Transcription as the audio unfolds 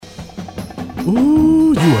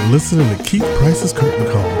Ooh, you are listening to Keith Price's Curtain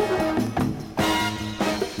Call.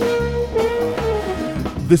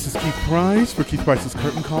 This is Keith Price for Keith Price's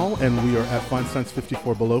Curtain Call, and we are at Feinstein's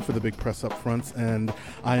 54 Below for the big press up fronts, and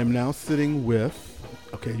I am now sitting with,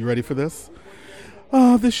 okay, you ready for this?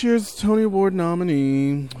 This year's Tony Award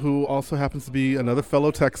nominee, who also happens to be another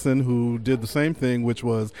fellow Texan who did the same thing, which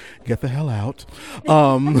was get the hell out.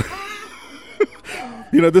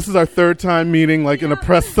 This is our third time meeting, like in a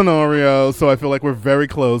press scenario, so I feel like we're very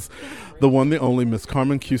close. The one, the only, Miss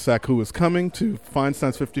Carmen Cusack, who is coming to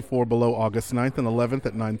Feinstein's 54 Below August 9th and 11th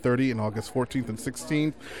at 9:30 and August 14th and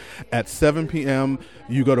 16th at 7 p.m.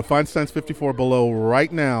 You go to Feinstein's 54 Below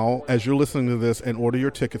right now as you're listening to this and order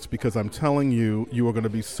your tickets, because I'm telling you, you are going to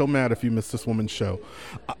be so mad if you miss this woman's show.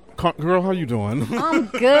 Girl, how you doing? I'm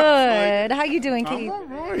good. How you doing, Keith?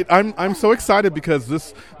 I'm all right. I'm so excited because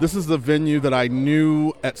this is the venue that I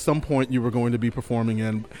knew at some point you were going to be performing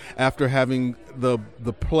in, after having the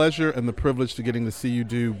pleasure and the privilege to getting to see you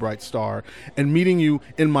do Bright Star and meeting you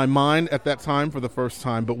in my mind at that time for the first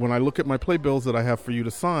time. But when I look at my playbills that I have for you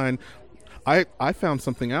to sign, I found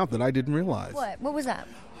something out that I didn't realize. What was that?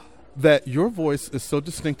 That your voice is so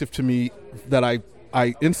distinctive to me that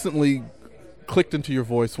I instantly clicked into your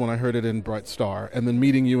voice when I heard it in Bright Star, and then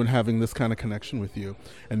meeting you and having this kind of connection with you.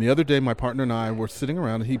 And the other day, my partner and I were sitting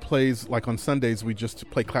around, and he plays, like on Sundays, we just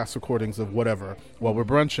play class recordings of whatever while we're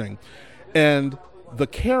brunching. And the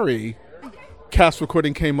Carrie cast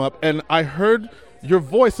recording came up, and I heard your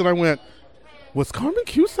voice, and I went, was Carmen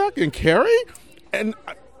Cusack in Carrie? And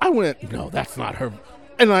I went, no, that's not her.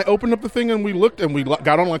 And I opened up the thing, and we looked, and we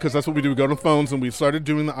got online, because that's what we do. We go to phones, and we started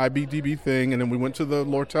doing the IBDB thing, and then we went to the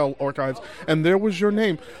Lortel archives, and there was your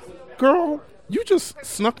name. Girl, you just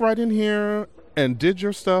snuck right in here and did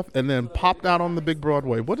your stuff and then popped out on the big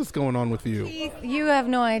Broadway. What is going on with you? Keith, you have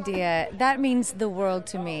no idea. That means the world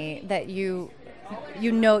to me, that you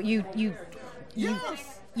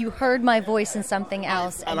heard my voice in something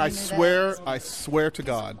else. And I swear to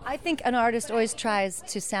God. I think an artist always tries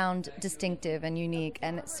to sound distinctive and unique,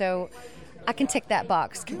 and so I can tick that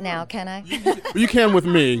box now, can I? You can with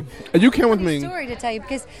me. You can with me. I have a story to tell you,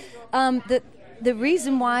 because the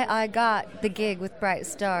reason why I got the gig with Bright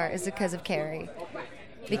Star is because of Carrie.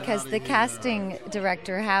 Because the casting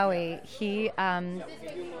director, Howie,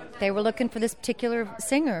 they were looking for this particular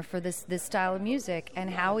singer for this style of music,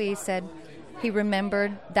 and Howie said he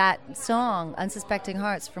remembered that song, Unsuspecting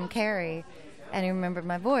Hearts, from Carrie, and he remembered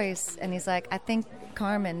my voice, and he's like, I think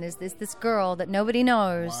Carmen is this girl that nobody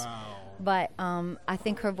knows. Wow. But I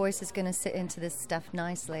think her voice is going to sit into this stuff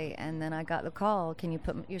nicely. And then I got the call, can you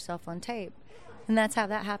put yourself on tape? And that's how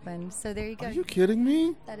that happened. So there you go. Are you kidding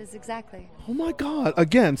me? That is exactly. Oh, my God.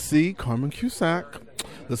 Again, see, Carmen Cusack.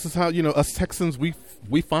 This is how, us Texans, we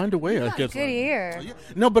find a way. You got a good ear.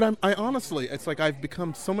 No, but I honestly, it's like I've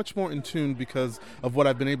become so much more in tune because of what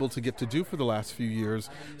I've been able to get to do for the last few years.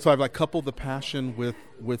 So I've like coupled the passion with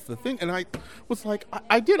the thing. And I was like,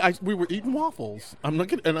 we were eating waffles. I'm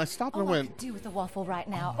looking, and I stopped and I went, I could do with a waffle right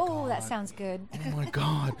now. Oh, that sounds good. Oh, my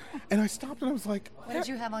God. And I stopped and I was like, what did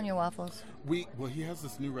you have on your waffles? He has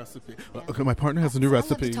this new recipe. Okay, my partner has a new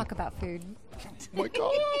recipe. Let's talk about food. Oh, my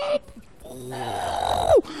God.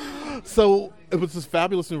 So it was this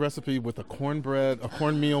fabulous new recipe with a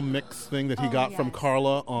cornmeal mix thing that he got from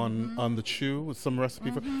Carla on the Chew, with some recipe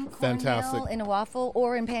for fantastic. Cornmeal in a waffle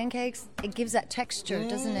or in pancakes, it gives that texture,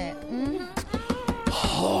 doesn't it?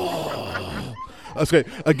 That's great.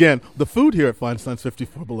 Again, the food here at Feinstein's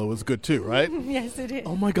 54 Below is good too, right? Yes, it is.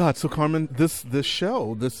 Oh my God! So Carmen, this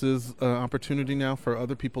show, this is an opportunity now for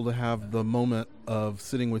other people to have the moment of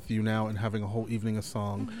sitting with you now and having a whole evening of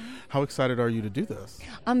song. How excited are you to do this?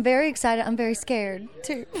 I'm very excited. I'm very scared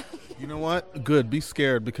too. You know what? Good. Be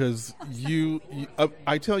scared, because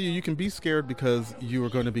I tell you, you can be scared because you are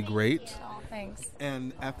going to be great. Thanks.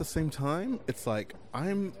 And at the same time, it's like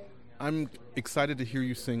I'm excited to hear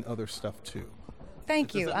you sing other stuff too.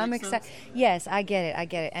 Thank you. I'm excited. Yes, I get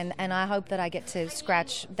it. And I hope that I get to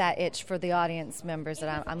scratch that itch for the audience members.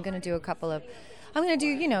 That I'm going to do I'm going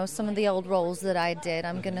to do, some of the old roles that I did.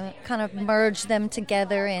 I'm going to kind of merge them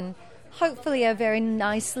together in hopefully a very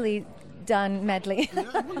nicely done medley.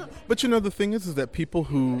 But the thing is that people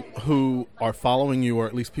who are following you, or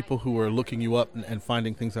at least people who are looking you up and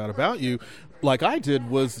finding things out about you, like I did,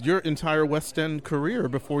 was your entire West End career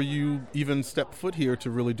before you even stepped foot here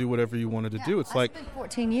to really do whatever you wanted to do. It's I spent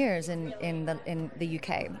 14 years in the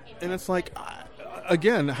UK. And it's like,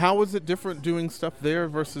 again, how is it different doing stuff there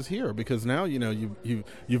versus here? Because now,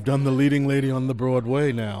 you've done the leading lady on the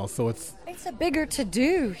Broadway now, so it's a bigger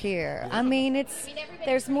to-do here. I mean,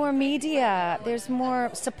 there's more media, there's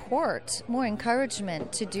more support, more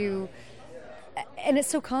encouragement to do and it's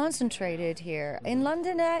so concentrated here. In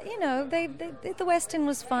London, the West End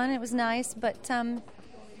was fun. It was nice, but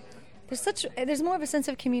there's more of a sense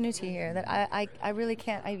of community here that I really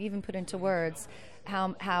can't even put into words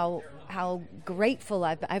how grateful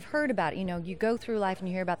I've heard about it. You go through life and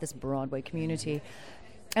you hear about this Broadway community,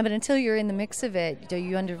 but until you're in the mix of it,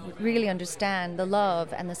 you really understand the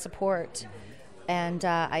love and the support. And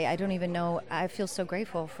I don't even know. I feel so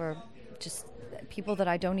grateful for just people that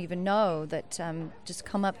I don't even know that just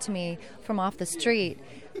come up to me from off the street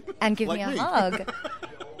and give me a hug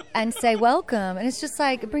and say welcome. And it's just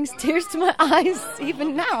like, it brings tears to my eyes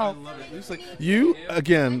even now. I love it. It's like, you,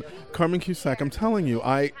 again, Carmen Cusack, I'm telling you,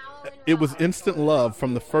 it was instant love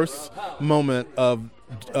from the first moment of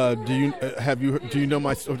do you know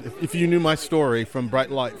my story? If you knew my story from Bright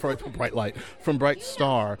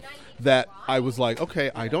Star, that I was like, okay,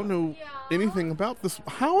 I don't know anything about this.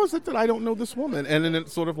 How is it that I don't know this woman? And then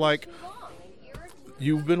it's sort of like,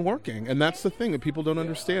 you've been working. And that's the thing that people don't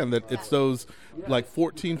understand, that it's those like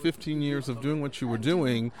 14, 15 years of doing what you were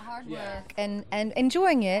doing. Hard work and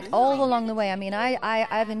enjoying it all along the way. I mean,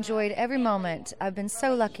 I've enjoyed every moment. I've been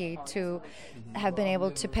so lucky to have been able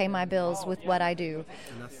to pay my bills with what I do.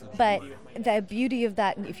 But the beauty of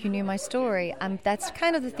that, if you knew my story, that's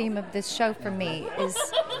kind of the theme of this show for me, is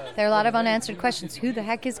there are a lot of unanswered questions. Who the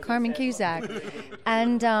heck is Carmen Cusack?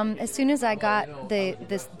 And as soon as I got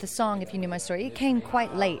the song, If You Knew My Story, it came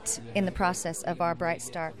quite late in the process of our Bright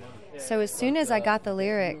Star. So as soon as I got the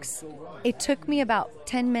lyrics, it took me about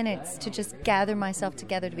 10 minutes to just gather myself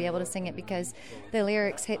together to be able to sing it, because the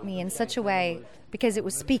lyrics hit me in such a way, because it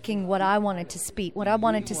was speaking what I wanted to speak, what I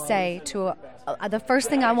wanted to say to the first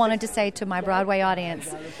thing I wanted to say to my Broadway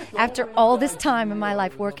audience. After all this time in my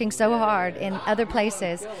life working so hard in other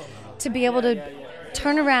places, to be able to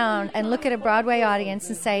turn around and look at a Broadway audience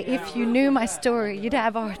and say, if you knew my story, you'd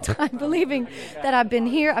have a hard time believing that I've been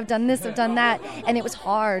here, I've done this, I've done that. And it was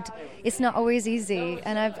hard. It's not always easy.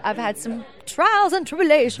 And I've had some trials and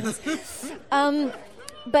tribulations.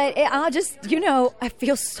 But I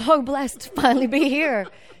feel so blessed to finally be here,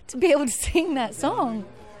 to be able to sing that song.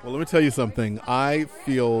 Well, let me tell you something. I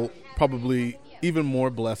feel probably even more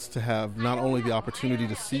blessed to have not only the opportunity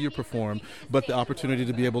to see you perform, but the opportunity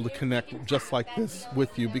to be able to connect just like this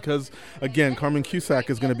with you. Because, again, Carmen Cusack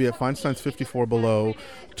is going to be at Feinstein's 54 Below,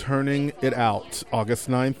 turning it out August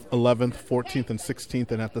 9th, 11th, 14th, and 16th.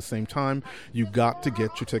 And at the same time, you got to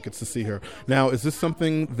get your tickets to see her. Now, is this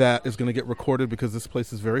something that is going to get recorded? Because this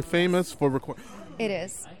place is very famous for recording. It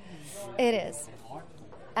is.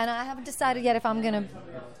 And I haven't decided yet if I'm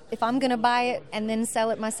gonna buy it and then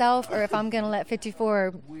sell it myself, or if I'm gonna let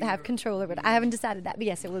 54 have control over it. I haven't decided that, but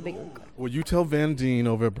yes, it will be. Well, you tell Van Deen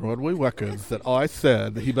over at Broadway Records that I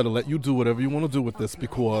said that he better let you do whatever you want to do with this,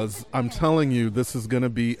 because I'm telling you, this is going to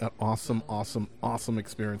be an awesome, awesome, awesome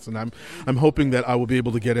experience. And I'm hoping that I will be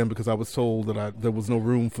able to get in, because I was told that there was no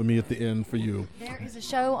room for me at the end for you. There is a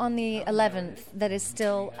show on the 11th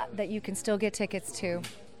that you can still get tickets to.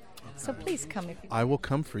 So please come. I will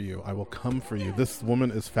come for you. This woman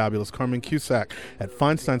is fabulous. Carmen Cusack at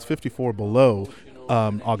Feinstein's 54 Below,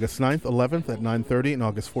 August 9th, 11th at 9:30, and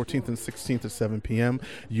August 14th and 16th at 7 p.m.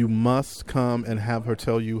 You must come and have her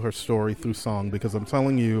tell you her story through song, because I'm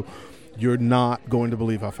telling you, you're not going to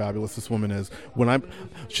believe how fabulous this woman is.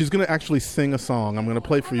 She's going to actually sing a song. I'm going to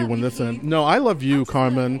play for you when this ends. No, I love you,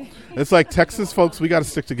 Carmen. It's like Texas folks, we got to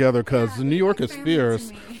stick together, because New York is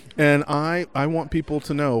fierce. And I want people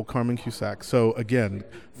to know Carmen Cusack. So, again,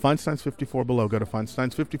 Feinstein's 54 Below. Go to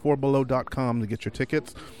Feinsteins54below.com to get your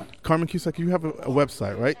tickets. Carmen Cusack, you have a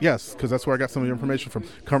website, right? Yes, because that's where I got some of your information from.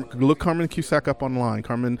 Look Carmen Cusack up online.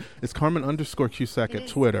 It's Carmen_Cusack at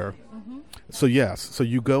Twitter. Mm-hmm. So, yes. So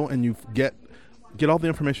you go and you get all the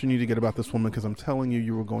information you need to get about this woman, because I'm telling you,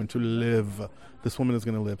 you are going to live. This woman is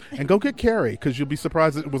going to live. And go get Carrie, because you'll be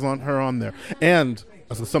surprised it was on there. And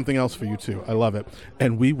something else for you, too. I love it.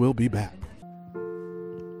 And we will be back.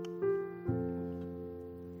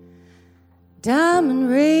 Diamond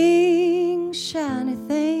rings, shiny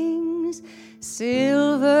things,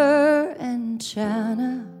 silver and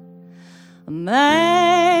china,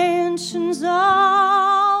 mansions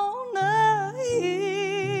on a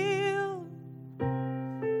hill.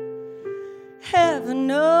 Heaven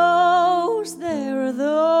knows there are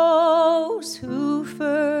those who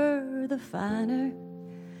prefer the finer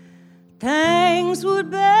things,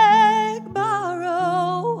 would beg,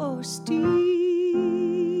 borrow, or steal.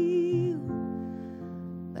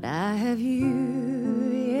 But I have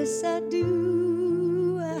you, yes I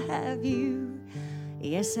do. I have you,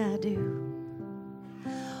 yes I do.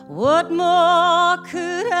 What more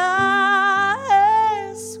could I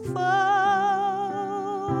ask for?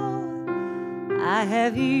 I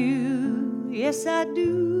have you, yes I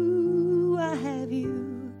do. I have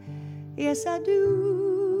you, yes I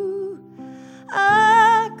do.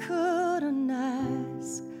 I couldn't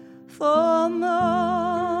ask for more.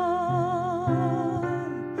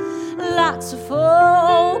 Lots of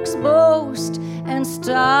folks boast and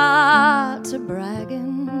start to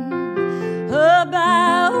bragging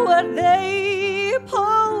about what they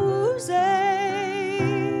possess.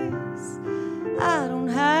 I don't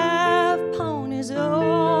have ponies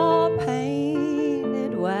or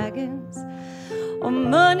painted wagons or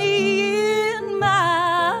money in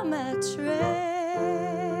my mattress,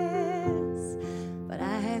 but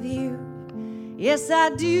I have you, yes I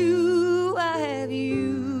do. I have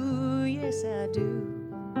you, yes I do.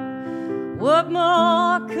 What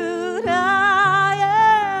more could I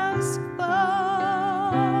ask for?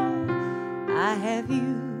 I have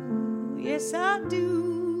you, yes I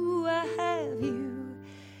do. I have you,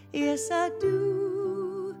 yes I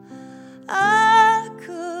do. I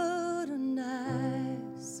couldn't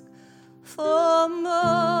ask for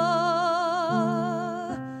more.